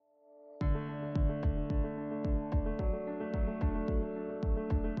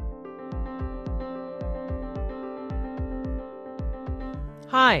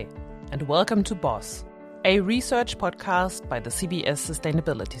Hi, and welcome to BOSS, a research podcast by the CBS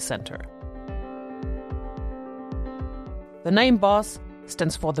Sustainability Center. The name BOSS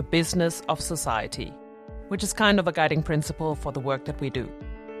stands for the business of society, which is kind of a guiding principle for the work that we do.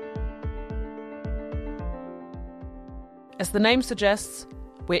 As the name suggests,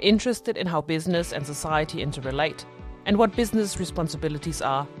 we're interested in how business and society interrelate and what business responsibilities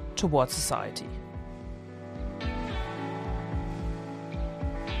are towards society.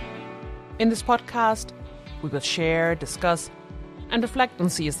 In this podcast, we will share, discuss, and reflect on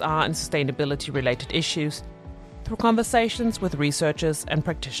CSR and sustainability-related issues through conversations with researchers and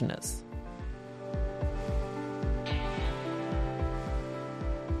practitioners.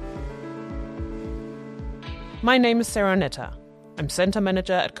 My name is Sarah Netta. I'm Center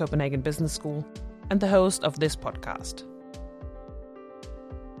Manager at Copenhagen Business School and the host of this podcast.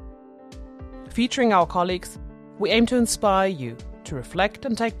 Featuring our colleagues, we aim to inspire you to reflect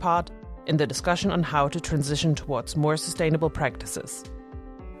and take part in the discussion on how to transition towards more sustainable practices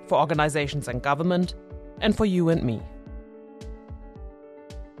for organizations and government, and for you and me.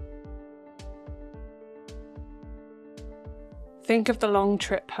 Think of the long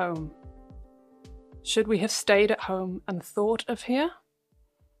trip home. Should we have stayed at home and thought of here?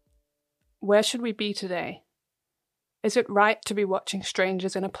 Where should we be today? Is it right to be watching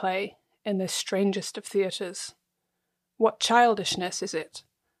strangers in a play in this strangest of theatres? What childishness is it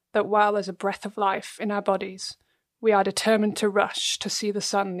that while there's a breath of life in our bodies, we are determined to rush to see the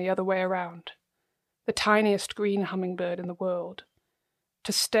sun the other way around, the tiniest green hummingbird in the world,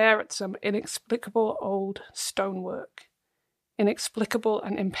 to stare at some inexplicable old stonework, inexplicable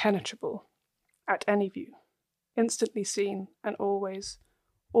and impenetrable, at any view, instantly seen and always,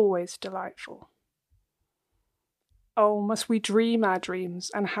 always delightful. Oh, must we dream our dreams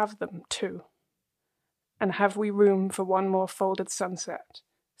and have them too? And have we room for one more folded sunset,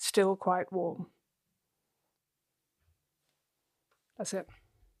 still quite warm? That's it.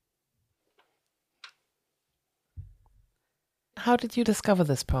 How did you discover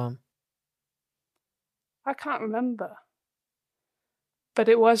this poem? I can't remember. But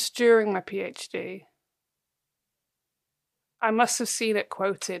it was during my PhD. I must have seen it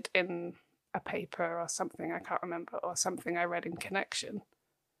quoted in a paper or something, I can't remember, or something I read in Connection.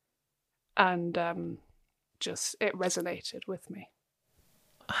 And it resonated with me.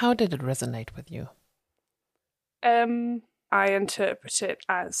 How did it resonate with you? I interpret it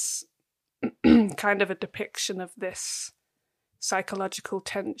as kind of a depiction of this psychological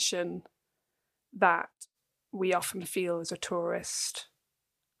tension that we often feel as a tourist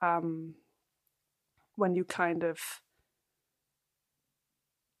when you kind of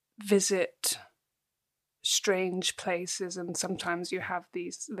visit strange places, and sometimes you have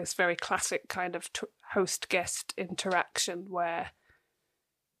this very classic kind of host-guest interaction where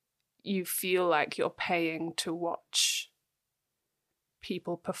you feel like you're paying to watch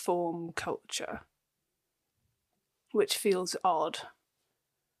people perform culture, which feels odd.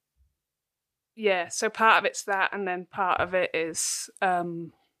 Yeah, so part of it's that, and then part of it is,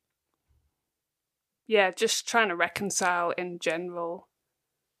 just trying to reconcile in general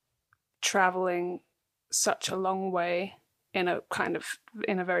traveling such a long way in a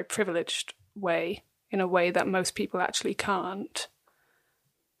very privileged way, in a way that most people actually can't,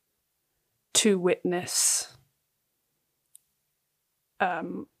 to witness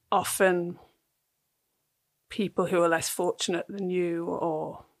often people who are less fortunate than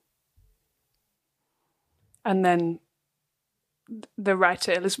you, and then the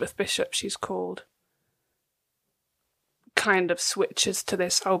writer Elizabeth Bishop, she's called, kind of switches to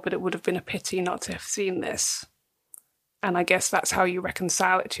this, but it would have been a pity not to have seen this. And I guess that's how you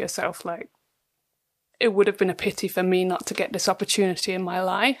reconcile it to yourself, like, it would have been a pity for me not to get this opportunity in my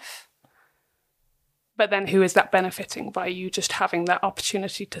life. But then who is that benefiting by you just having that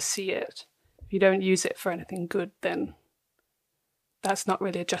opportunity to see it? If you don't use it for anything good, then that's not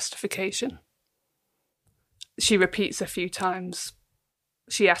really a justification. She repeats a few times.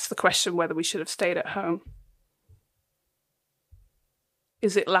 She asks the question whether we should have stayed at home.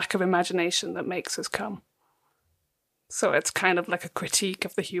 Is it lack of imagination that makes us come? So it's kind of like a critique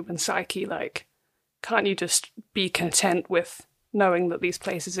of the human psyche, like, can't you just be content with knowing that these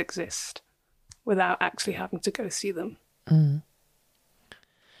places exist without actually having to go see them? Mm.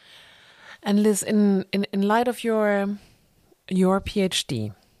 And Liz, in light of your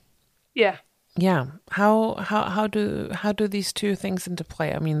PhD, yeah, how do these two things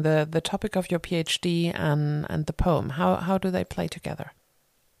interplay? I mean, the topic of your PhD and the poem, how do they play together?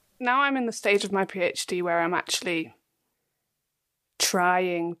 Now I'm in the stage of my PhD where I'm actually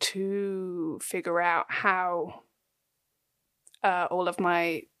trying to figure out how all of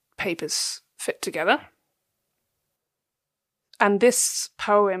my papers fit together. And this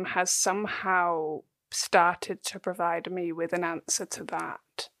poem has somehow started to provide me with an answer to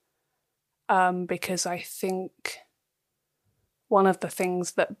that, because I think one of the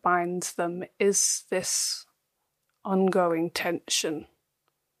things that binds them is this ongoing tension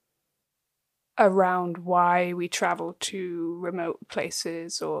around why we travel to remote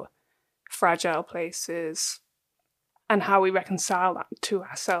places or fragile places, and how we reconcile that to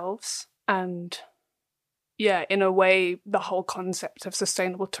ourselves. And yeah, in a way, the whole concept of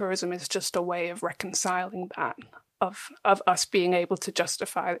sustainable tourism is just a way of reconciling that, of us being able to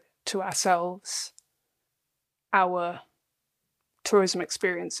justify to ourselves our tourism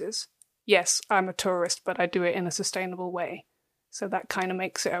experiences. Yes, I'm a tourist, but I do it in a sustainable way. So that kind of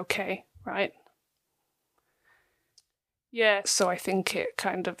makes it okay, right? Yeah, so I think it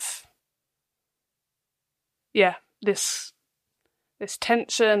kind of, yeah, this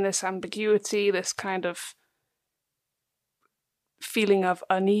tension, this ambiguity, this kind of feeling of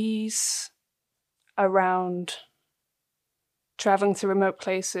unease around traveling to remote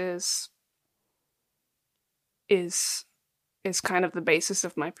places is kind of the basis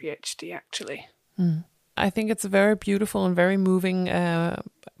of my PhD, actually. I think it's a very beautiful and very moving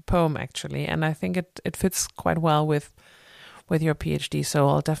poem, actually, and I think it fits quite well with your PhD. So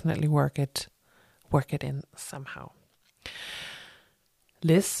I'll definitely work it in somehow.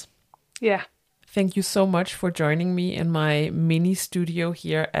 Liz, yeah, thank you so much for joining me in my mini studio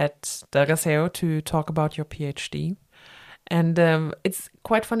here at Delgaseo to talk about your PhD. And it's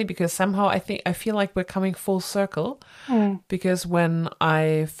quite funny because somehow I feel like we're coming full circle, because when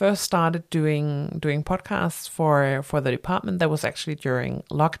I first started doing podcasts for the department, that was actually during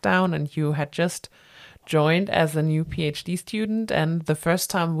lockdown, and you had just joined as a new PhD student, and the first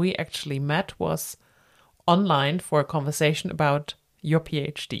time we actually met was online for a conversation about your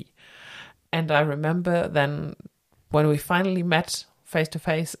PhD. And I remember then when we finally met face to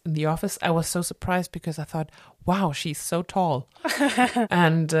face in the office, I was so surprised because I thought, wow, she's so tall.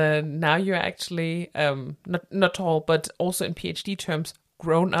 And now you're actually not tall, but also in PhD terms,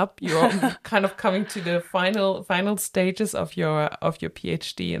 grown up. You're kind of coming to the final stages of your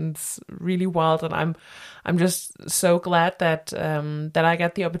PhD, and it's really wild. And I'm just so glad that I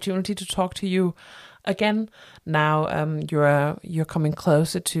get the opportunity to talk to you again. Now you're coming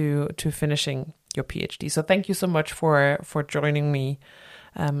closer to finishing your PhD. So thank you so much for joining me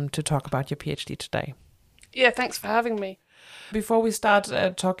to talk about your PhD today. Yeah, thanks for having me. Before we start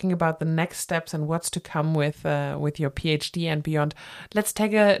talking about the next steps and what's to come with your PhD and beyond, let's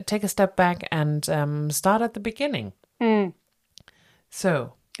take a step back and start at the beginning.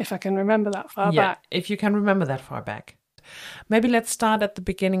 So, if I can remember that far back. If you can remember that far back. Maybe let's start at the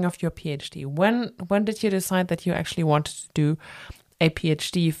beginning of your PhD. When did you decide that you actually wanted to do a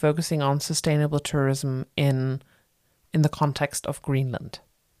PhD focusing on sustainable tourism in the context of Greenland?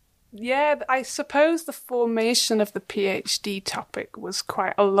 Yeah, I suppose the formation of the PhD topic was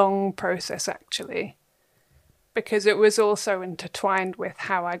quite a long process, actually, because it was also intertwined with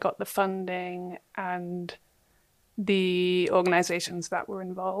how I got the funding and the organizations that were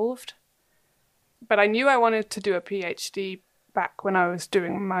involved. But I knew I wanted to do a PhD back when I was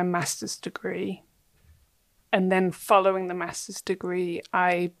doing my master's degree. And then following the master's degree,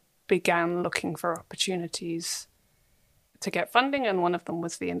 I began looking for opportunities to get funding, and one of them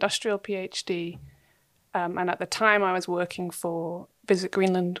was the industrial PhD. And at the time, I was working for Visit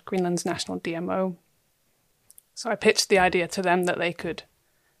Greenland, Greenland's national DMO. So I pitched the idea to them that they could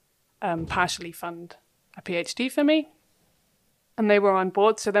partially fund a PhD for me, and they were on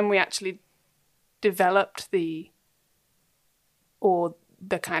board. So then we actually developed the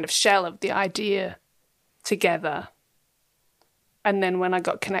kind of shell of the idea together. And then when I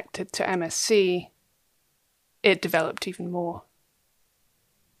got connected to MSc, it developed even more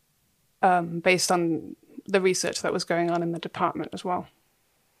based on the research that was going on in the department as well.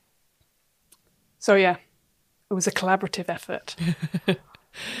 So yeah, it was a collaborative effort.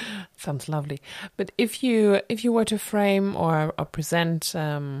 Sounds lovely. But if you were to frame or present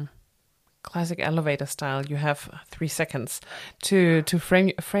classic elevator style, you have 3 seconds to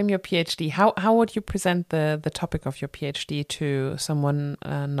frame your PhD. How would you present the topic of your PhD to someone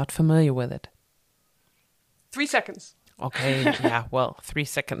not familiar with it? 3 seconds. Okay, yeah, well, 3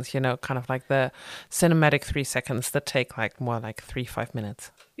 seconds, kind of like the cinematic 3 seconds that take more like 3-5 minutes.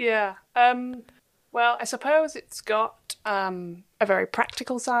 Yeah. Well, I suppose it's got a very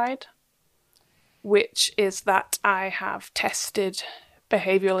practical side, which is that I have tested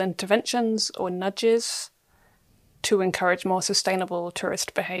behavioural interventions or nudges to encourage more sustainable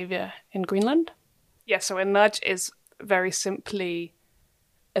tourist behaviour in Greenland. Yeah, so a nudge is very simply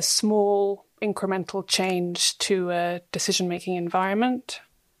a small incremental change to a decision-making environment,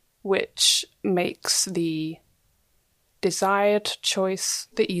 which makes the desired choice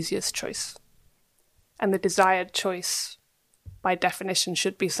the easiest choice. And the desired choice, by definition,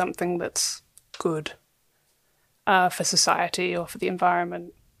 should be something that's good for society or for the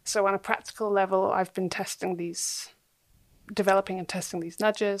environment. So on a practical level, I've been developing and testing these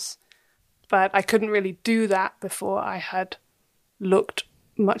nudges, but I couldn't really do that before I had looked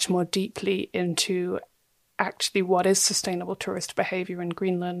much more deeply into actually what is sustainable tourist behaviour in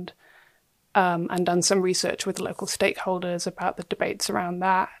Greenland, and done some research with local stakeholders about the debates around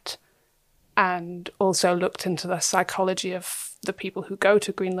that, and also looked into the psychology of the people who go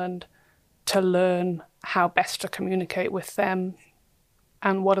to Greenland to learn how best to communicate with them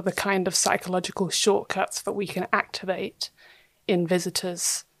and what are the kind of psychological shortcuts that we can activate in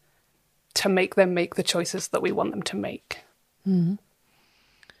visitors to make them make the choices that we want them to make. Mm-hmm.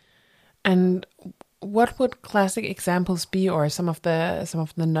 And what would classic examples be, or some of the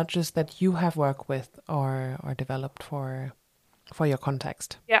nudges that you have worked with or developed for your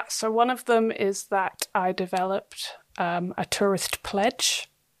context? Yeah, so one of them is that I developed a tourist pledge,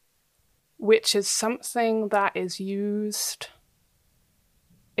 which is something that is used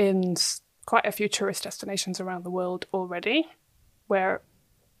in quite a few tourist destinations around the world already, where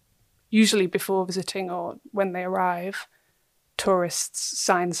usually before visiting or when they arrive, tourists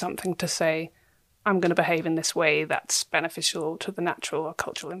sign something to say, I'm going to behave in this way that's beneficial to the natural or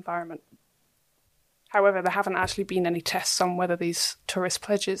cultural environment. However, there haven't actually been any tests on whether these tourist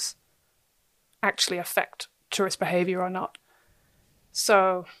pledges actually affect tourist behaviour or not.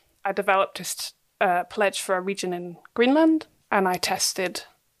 So I developed this pledge for a region in Greenland, and I tested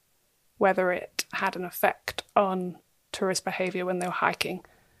whether it had an effect on tourist behaviour when they were hiking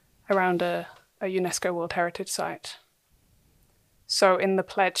around a UNESCO World Heritage Site. So in the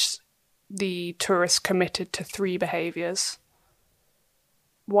pledge, the tourists committed to 3 behaviours.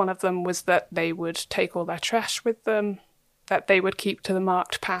 One of them was that they would take all their trash with them, that they would keep to the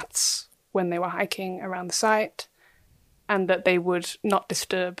marked paths when they were hiking around the site, and that they would not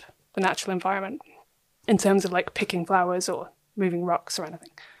disturb the natural environment in terms of like picking flowers or moving rocks or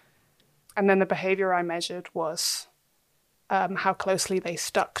anything. And then the behaviour I measured was how closely they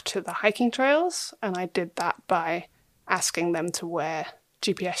stuck to the hiking trails, and I did that by asking them to wear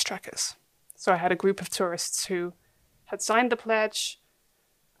GPS trackers. So I had a group of tourists who had signed the pledge,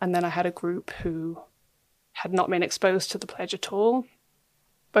 and then I had a group who had not been exposed to the pledge at all.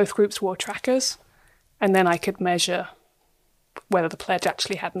 Both groups wore trackers, and then I could measure whether the pledge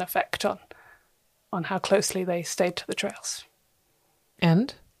actually had an effect on how closely they stayed to the trails.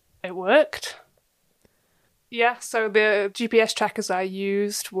 And? It worked. Yeah, so the GPS trackers I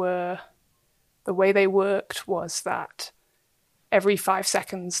used the way they worked was that every 5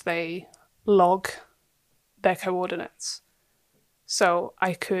 seconds they log their coordinates. So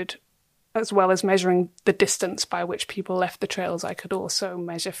I could, as well as measuring the distance by which people left the trails, I could also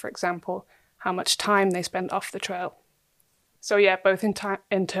measure, for example, how much time they spent off the trail. So yeah, both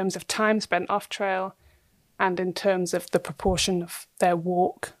in terms of time spent off trail and in terms of the proportion of their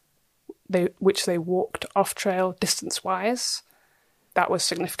walk, which they walked off trail distance-wise, that was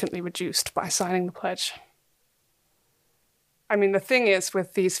significantly reduced by signing the pledge. I mean, the thing is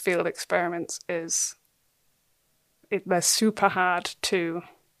with these field experiments is they're super hard to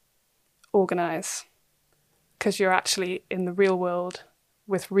organise because you're actually in the real world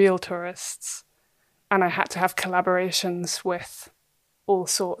with real tourists, and I had to have collaborations with all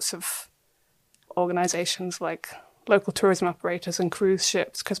sorts of organisations like local tourism operators and cruise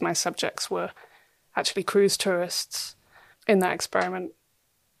ships, because my subjects were actually cruise tourists in that experiment.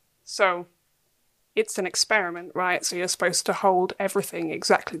 So it's an experiment, right? So you're supposed to hold everything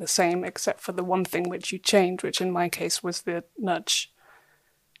exactly the same except for the one thing which you change, which in my case was the nudge.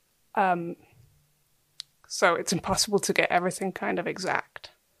 So it's impossible to get everything kind of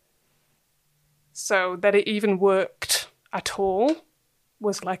exact. So that it even worked at all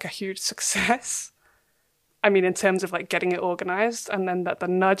was like a huge success. I mean, in terms of like getting it organized, and then that the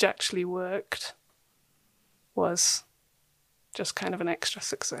nudge actually worked was just kind of an extra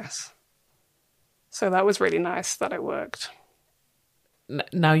success. So that was really nice that it worked.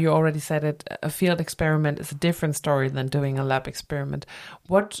 Now you already said it, a field experiment is a different story than doing a lab experiment.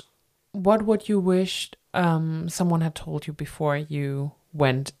 What would you wish someone had told you before you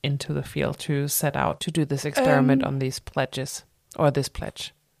went into the field to set out to do this experiment on these pledges, or this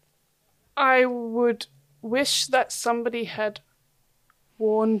pledge? I would wish that somebody had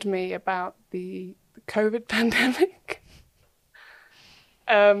warned me about the COVID pandemic.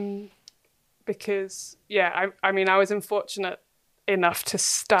 because, I mean, I was unfortunate enough to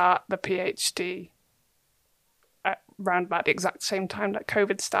start the PhD at around about the exact same time that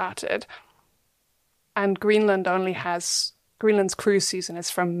COVID started. And Greenland's cruise season is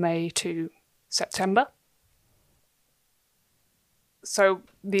from May to September. So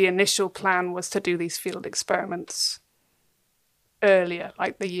the initial plan was to do these field experiments earlier,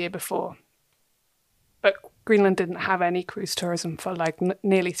 like the year before. But Greenland didn't have any cruise tourism for like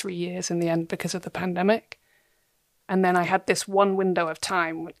nearly 3 years in the end because of the pandemic. And then I had this one window of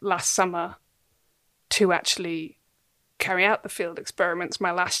time last summer to actually carry out the field experiments,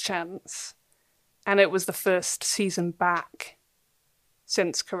 my last chance. And it was the first season back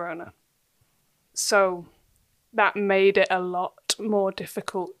since Corona. So that made it a lot more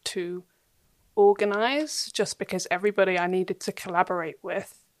difficult to organize, just because everybody I needed to collaborate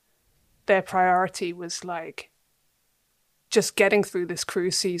with, their priority was like just getting through this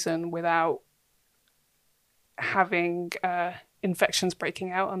cruise season without having infections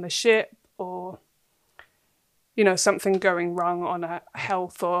breaking out on the ship, or, you know, something going wrong on a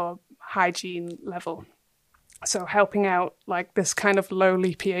health or hygiene level. So helping out like this kind of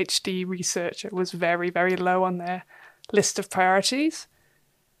lowly PhD researcher was very, very low on their list of priorities.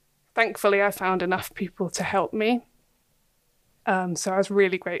 Thankfully, I found enough people to help me. So I was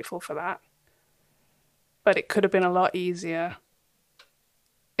really grateful for that. But it could have been a lot easier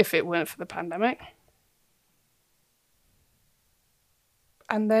if it weren't for the pandemic.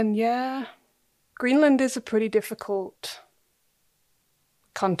 And then, Greenland is a pretty difficult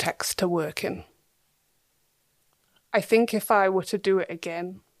context to work in. I think if I were to do it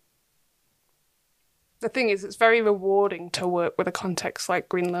again, the thing is, it's very rewarding to work with a context like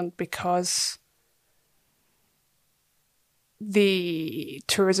Greenland because the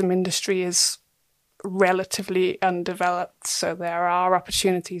tourism industry is relatively undeveloped, so there are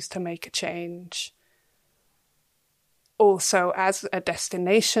opportunities to make a change. Also, as a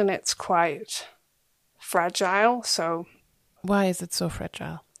destination, it's quite fragile. So, why is it so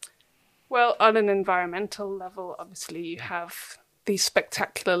fragile? Well, on an environmental level, obviously you have these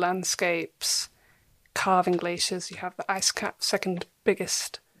spectacular landscapes, carving glaciers. You have the ice cap, second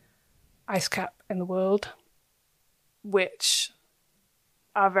biggest ice cap in the world, which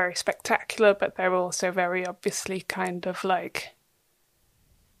are very spectacular, but they're also very obviously kind of like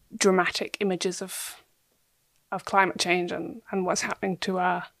dramatic images of climate change and what's happening to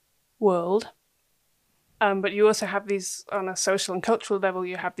our world. But you also have these, on a social and cultural level,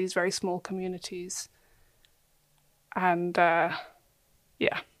 you have these very small communities. And a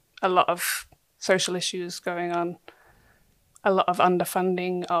lot of social issues going on, a lot of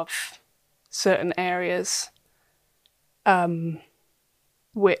underfunding of certain areas,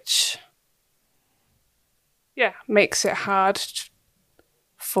 which, makes it hard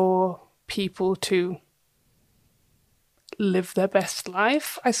for people to live their best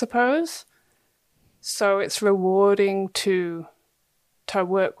life, I suppose. So it's rewarding to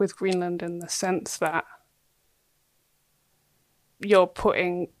work with Greenland in the sense that you're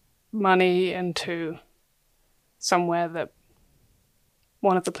putting money into somewhere that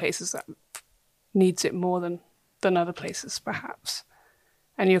one of the places that needs it more than other places, perhaps.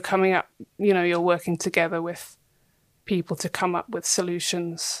 And you're coming up, you're working together with people to come up with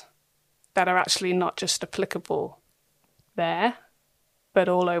solutions that are actually not just applicable there, but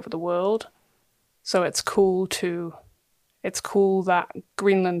all over the world. So it's cool that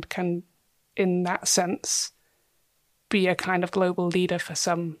Greenland can, in that sense, be a kind of global leader for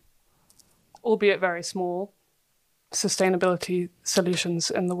some, albeit very small, sustainability solutions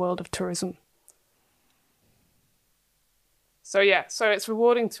in the world of tourism. So it's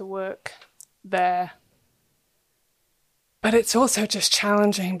rewarding to work there. But it's also just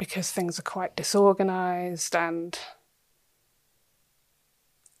challenging because things are quite disorganized and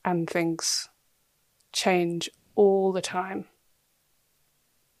things change all the time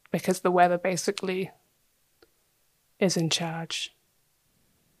because the weather basically is in charge.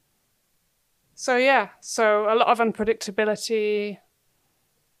 So a lot of unpredictability,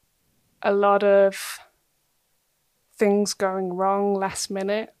 a lot of things going wrong last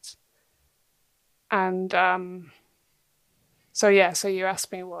minute. And so you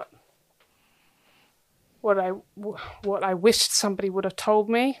asked me what I wished somebody would have told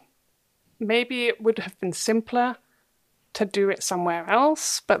me. Maybe it would have been simpler to do it somewhere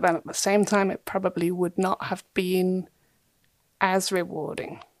else, but then at the same time, it probably would not have been as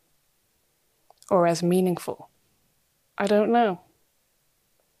rewarding or as meaningful. I don't know.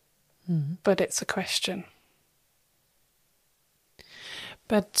 But it's a question.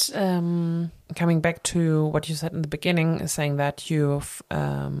 But coming back to what you said in the beginning, saying that you're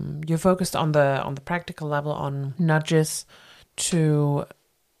focused on the practical level, on nudges to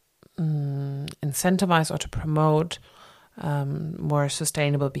incentivize or to promote more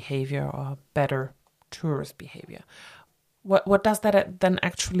sustainable behavior or better tourist behavior. What does that then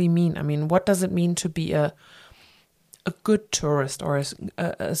actually mean? I mean, what does it mean to be a good tourist or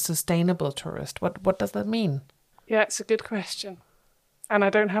a sustainable tourist? What does that mean? Yeah, it's a good question. And I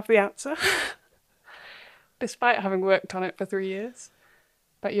don't have the answer, despite having worked on it for 3 years.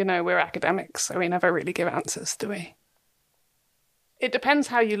 But, we're academics, so we never really give answers, do we? It depends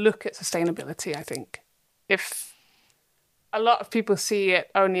how you look at sustainability, I think. If a lot of people see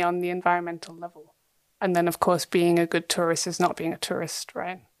it only on the environmental level, and then, of course, being a good tourist is not being a tourist,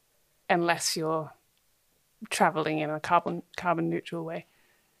 right? Unless you're traveling in a carbon neutral way.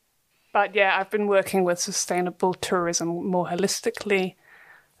 But yeah, I've been working with sustainable tourism more holistically,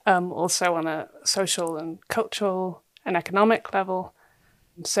 also on a social and cultural and economic level.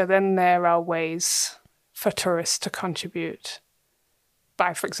 So then there are ways for tourists to contribute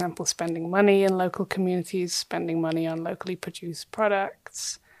by, for example, spending money in local communities, spending money on locally produced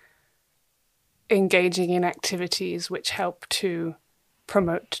products, engaging in activities which help to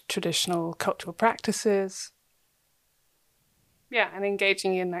promote traditional cultural practices. Yeah, and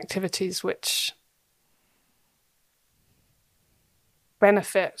engaging in activities which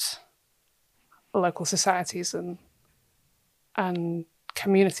benefit local societies and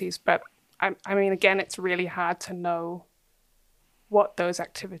communities. But I mean, again, it's really hard to know what those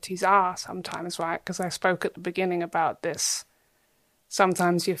activities are sometimes, right? Because I spoke at the beginning about this.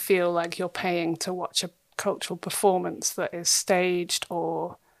 Sometimes you feel like you're paying to watch a cultural performance that is staged,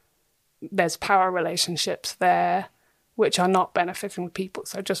 or there's power relationships there which are not benefiting people.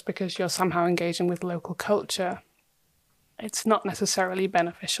 So just because you're somehow engaging with local culture, it's not necessarily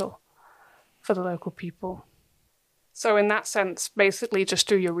beneficial for the local people. So in that sense, basically just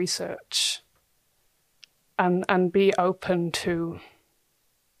do your research and be open to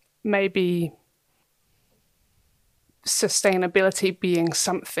maybe sustainability being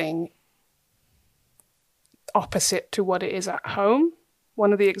something opposite to what it is at home.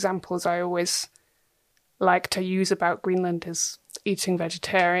 One of the examples I always like to use about Greenland is eating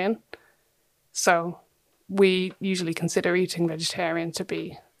vegetarian. So we usually consider eating vegetarian to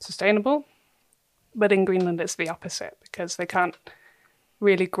be sustainable, but in Greenland it's the opposite, because they can't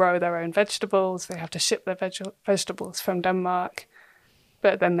really grow their own vegetables. They have to ship their vegetables from Denmark,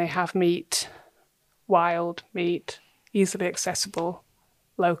 but then they have meat, wild meat, easily accessible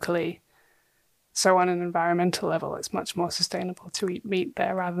locally. So on an environmental level, it's much more sustainable to eat meat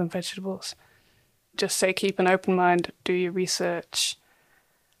there rather than vegetables. Just say keep an open mind, do your research,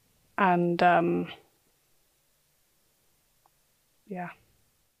 and yeah,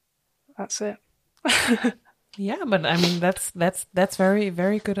 that's it. Yeah, but I mean that's very,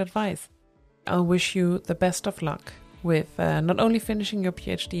 very good advice. I'll wish you the best of luck with not only finishing your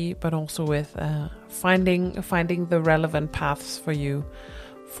PhD, but also with finding the relevant paths for you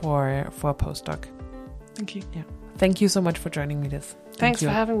for a postdoc. Thank you. Yeah, thank you so much for joining me. Thanks for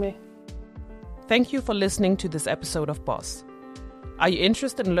having me. Thank you for listening to this episode of Boss. Are you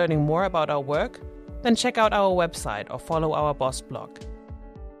interested in learning more about our work? Then check out our website or follow our Boss blog.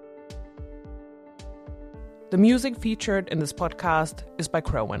 The music featured in this podcast is by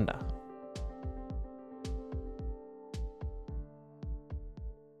Crowwinder.